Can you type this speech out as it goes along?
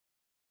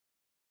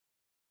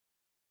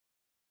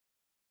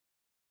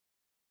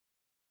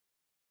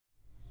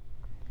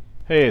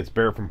Hey, it's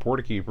Bear from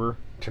Portakeeper.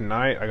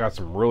 Tonight I got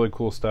some really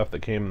cool stuff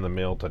that came in the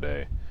mail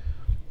today.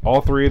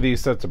 All three of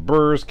these sets of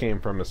burrs came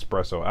from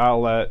Espresso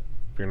Outlet.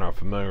 If you're not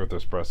familiar with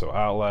Espresso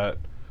Outlet,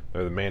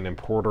 they're the main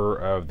importer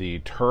of the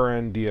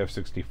Turin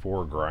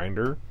DF64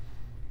 grinder.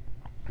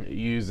 It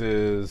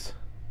uses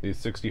these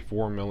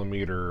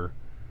 64mm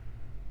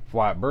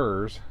flat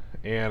burrs,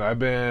 and I've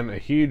been a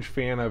huge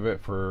fan of it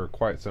for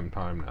quite some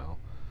time now.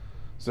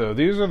 So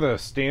these are the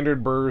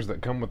standard burrs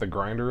that come with the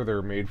grinder.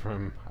 They're made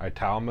from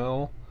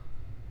Italmill,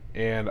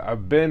 and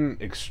I've been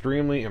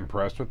extremely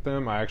impressed with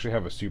them. I actually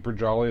have a Super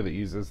Jolly that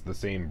uses the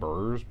same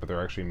burrs, but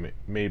they're actually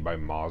made by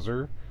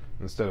Mazzer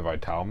instead of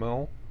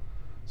Italmill.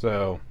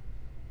 So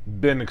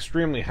been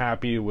extremely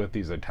happy with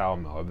these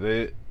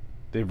Italmill.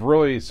 They've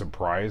really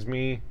surprised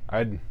me.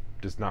 I'd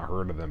just not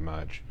heard of them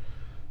much.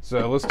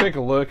 So let's take a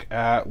look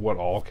at what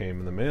all came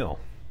in the mail.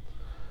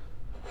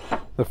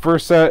 The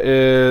first set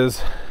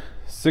is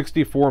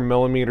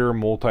 64mm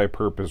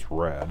multi-purpose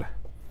red.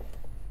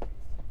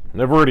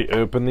 I've already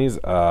opened these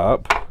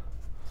up.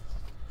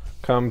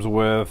 Comes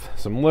with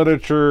some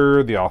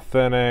literature, the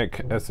authentic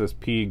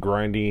SSP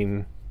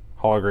grinding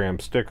hologram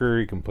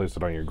sticker. You can place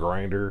it on your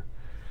grinder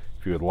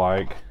if you would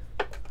like.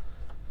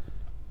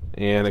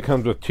 And it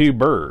comes with two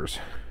burrs.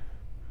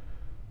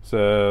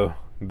 So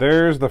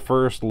there's the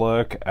first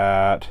look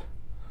at,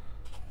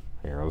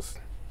 the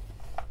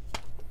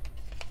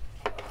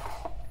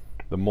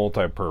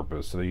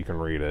multi-purpose so that you can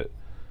read it.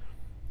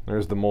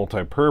 There's the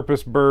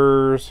multi-purpose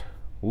burrs.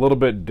 A little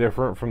bit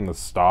different from the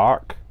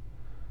stock.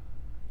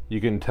 You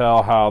can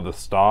tell how the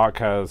stock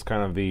has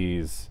kind of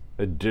these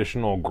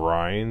additional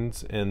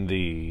grinds in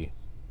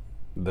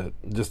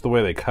just the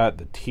way they cut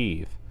the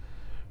teeth,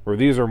 where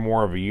these are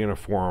more of a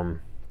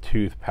uniform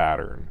tooth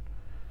pattern.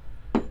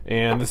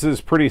 And this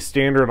is pretty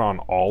standard on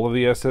all of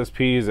the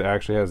SSPs. It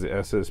actually has the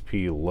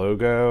SSP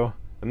logo,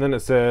 and then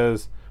this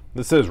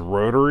says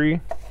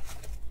rotary.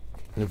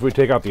 And if we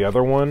take out the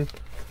other one,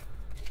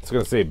 it's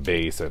going to say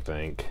base, I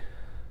think.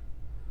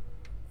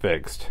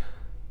 Fixed.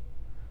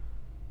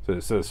 So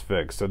it says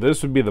fixed. So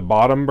this would be the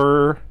bottom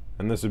burr,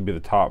 and this would be the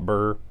top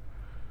burr.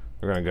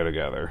 They're going to go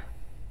together.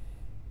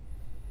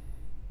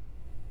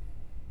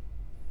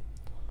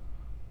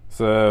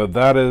 So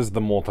that is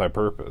the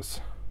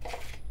multi-purpose.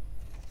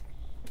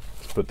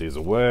 Let's put these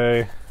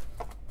away.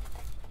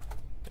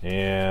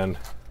 And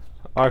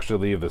I'll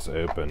actually leave this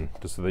open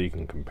just so that you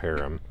can compare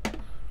them.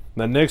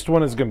 The next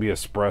one is going to be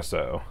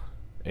Espresso.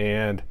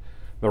 And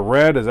the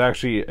red is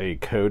actually a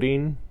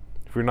coating.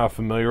 If you're not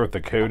familiar with the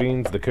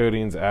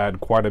coatings add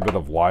quite a bit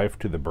of life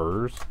to the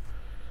burrs.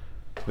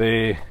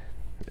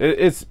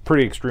 It's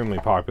pretty extremely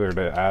popular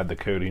to add the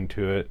coating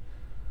to it.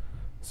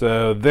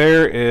 So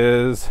there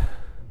is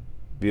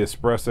the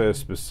Espresso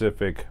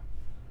specific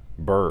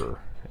burr,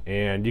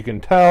 and you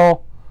can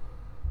tell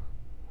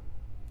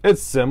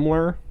it's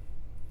similar.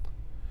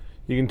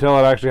 You can tell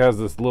it actually has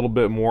this little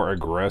bit more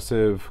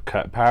aggressive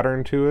cut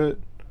pattern to it.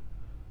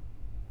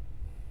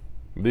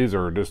 These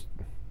are just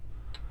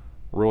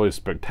really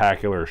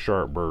spectacular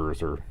sharp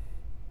burrs, or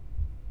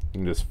you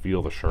can just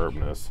feel the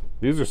sharpness.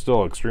 These are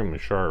still extremely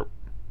sharp.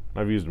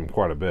 I've used them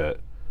quite a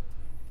bit.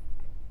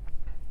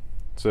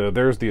 So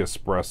there's the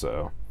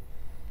Espresso.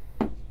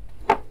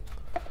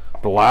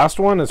 The last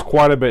one is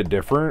quite a bit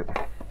different.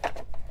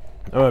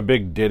 I'm a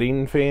big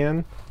Ditting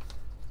fan,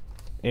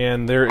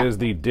 and there is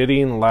the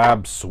Ditting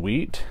Lab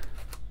Suite.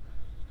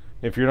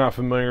 If you're not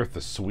familiar with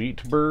the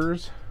Suite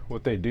burrs,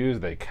 what they do is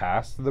they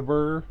cast the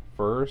burr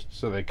first.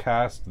 So they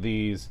cast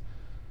these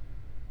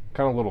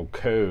kind of little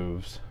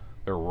coves.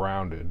 They're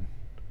rounded.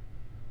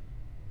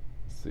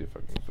 Let's see if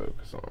I can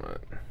focus on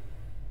it.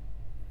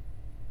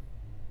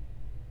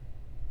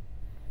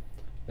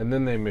 And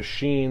then they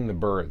machine the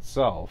burr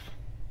itself.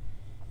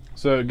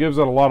 So it gives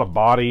it a lot of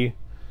body,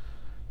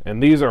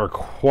 and these are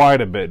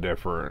quite a bit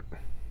different.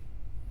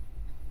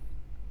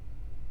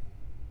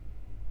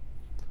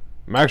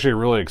 I'm actually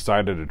really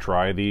excited to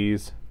try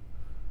these.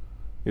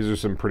 These are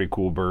some pretty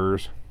cool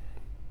burrs.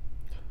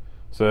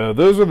 So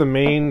those are the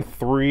main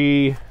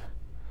three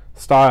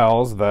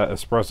styles that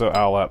Espresso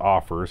Outlet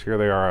offers. Here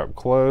they are up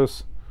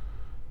close.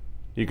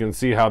 You can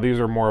see how these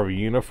are more of a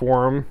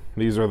uniform.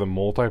 These are the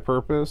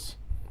multi-purpose.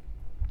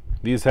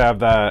 These have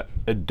that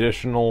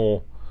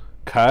additional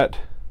cut.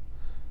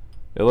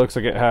 It looks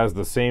like it has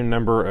the same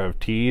number of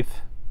teeth,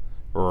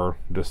 or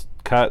just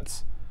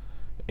cuts,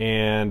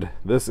 and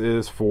this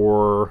is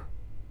for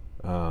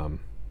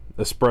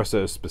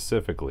Espresso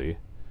specifically.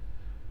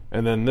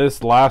 And then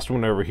this last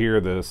one over here,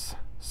 this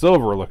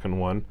silver looking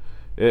one,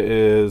 it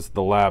is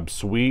the Lab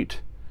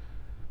Suite.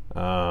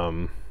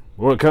 When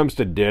it comes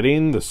to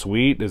Ditting, the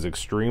Suite is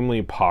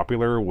extremely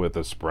popular with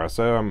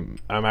Espresso.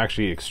 I'm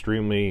actually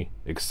extremely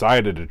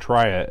excited to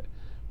try it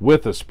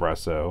with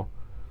Espresso.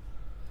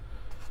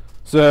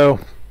 So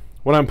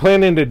what I'm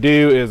planning to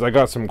do is I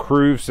got some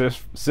Crew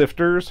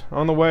sifters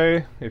on the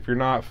way. If you're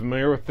not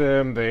familiar with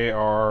them, they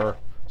are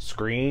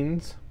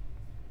screens.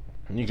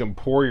 And you can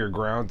pour your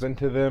grounds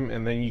into them,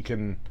 and then you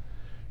can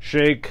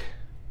shake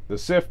the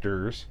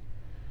sifters,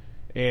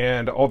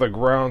 and all the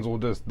grounds will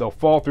they'll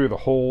fall through the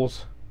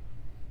holes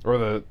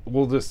or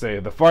we'll just say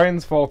the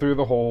fines fall through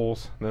the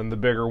holes, then the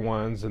bigger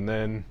ones, and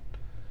then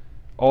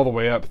all the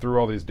way up through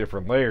all these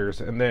different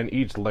layers. And then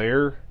each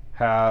layer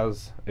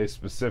has a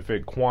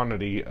specific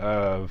quantity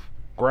of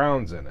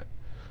grounds in it.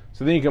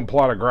 So then you can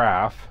plot a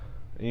graph,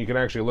 and you can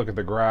actually look at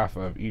the graph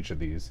of each of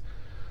these.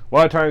 A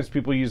lot of times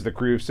people use the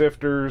crew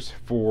sifters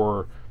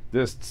for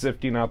just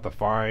sifting out the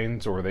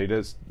fines, or they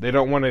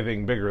don't want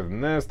anything bigger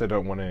than this, they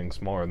don't want anything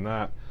smaller than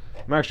that.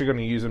 I'm actually going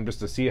to use them just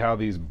to see how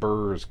these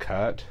burrs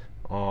cut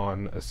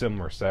on a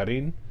similar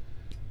setting.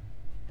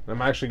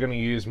 I'm actually going to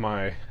use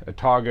my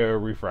Atago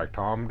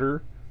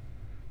refractometer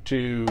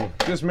to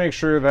just make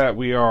sure that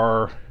we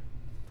are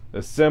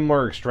a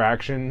similar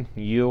extraction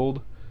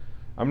yield.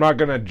 I'm not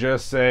going to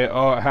just say,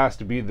 oh, it has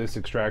to be this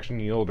extraction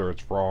yield or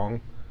it's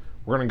wrong.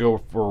 We're going to go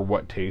for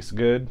what tastes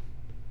good.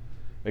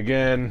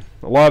 Again,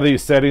 a lot of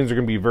these settings are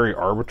going to be very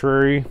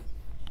arbitrary.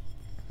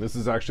 This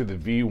is actually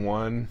the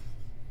V1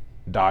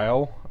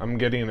 dial. I'm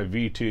getting a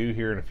V2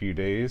 here in a few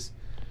days,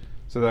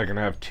 so that I can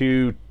have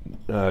two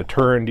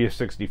Turin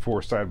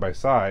D64 side by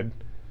side.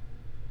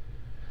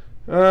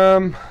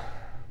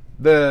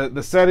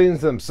 The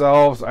settings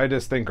themselves, I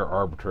just think are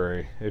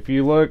arbitrary. If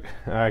you look,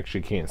 I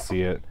actually can't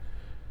see it.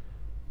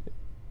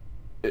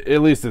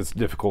 At least it's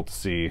difficult to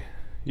see.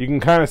 You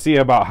can kind of see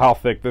about how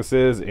thick this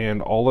is,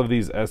 and all of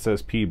these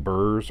SSP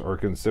burrs are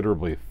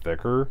considerably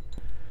thicker.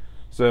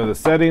 So the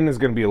setting is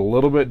going to be a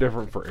little bit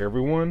different for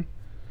everyone,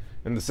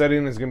 and the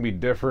setting is going to be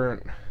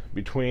different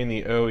between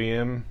the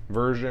OEM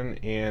version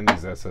and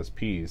these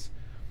SSPs.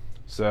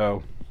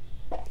 So,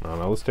 I don't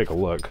know, let's take a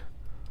look.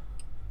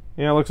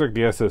 Yeah, it looks like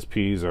the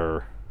SSPs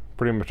are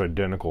pretty much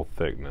identical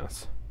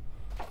thickness.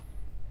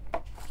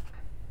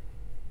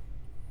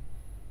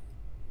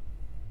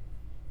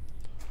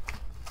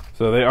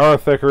 So they are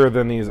thicker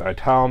than these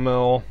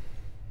Italmill,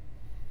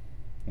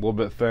 a little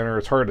bit thinner.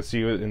 It's hard to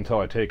see it until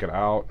I take it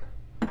out.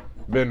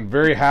 Been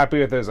very happy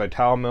with this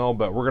Italmill,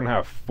 but we're going to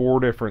have 4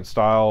 different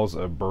styles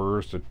of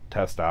burrs to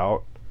test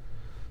out.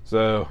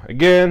 So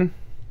again,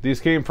 these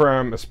came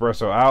from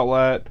Espresso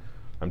Outlet.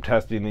 I'm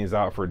testing these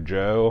out for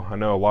Joe. I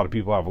know a lot of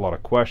people have a lot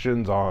of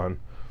questions on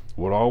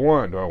what do I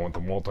want. Do I want the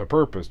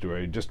multi-purpose? Do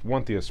I just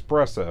want the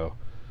espresso?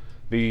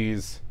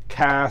 These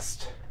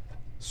cast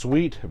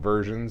sweet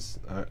versions,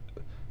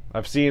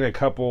 I've seen a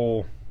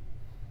couple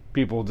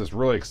people just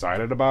really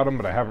excited about them,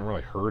 but I haven't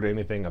really heard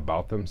anything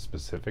about them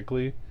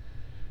specifically.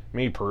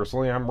 Me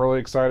personally, I'm really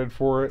excited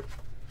for it.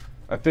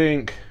 I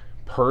think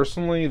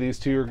personally these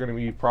two are going to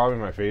be probably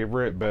my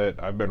favorite,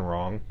 but I've been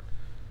wrong.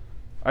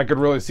 I could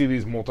really see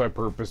these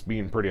multi-purpose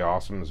being pretty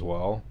awesome as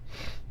well.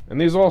 And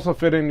these also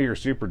fit into your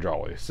Super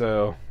Jolly.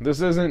 So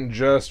this isn't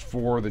just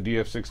for the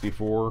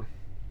DF64.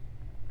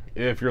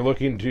 If you're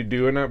looking to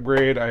do an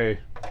upgrade, I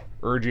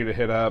urge you to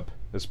hit up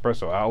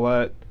Espresso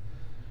Outlet.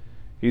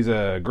 He's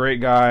a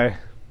great guy.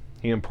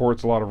 He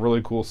imports a lot of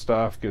really cool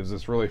stuff, gives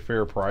us really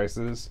fair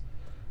prices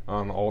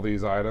on all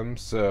these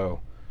items. So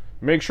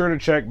make sure to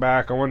check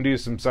back. I want to do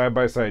some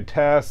side-by-side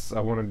tests. I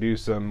want to do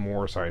some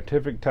more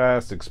scientific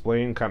tests,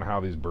 explain kind of how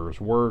these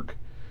burrs work.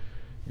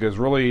 It goes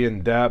really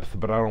in depth,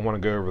 but I don't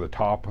want to go over the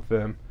top with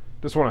them.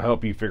 Just want to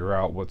help you figure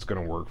out what's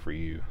going to work for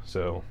you.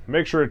 So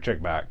make sure to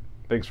check back.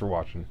 Thanks for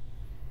watching.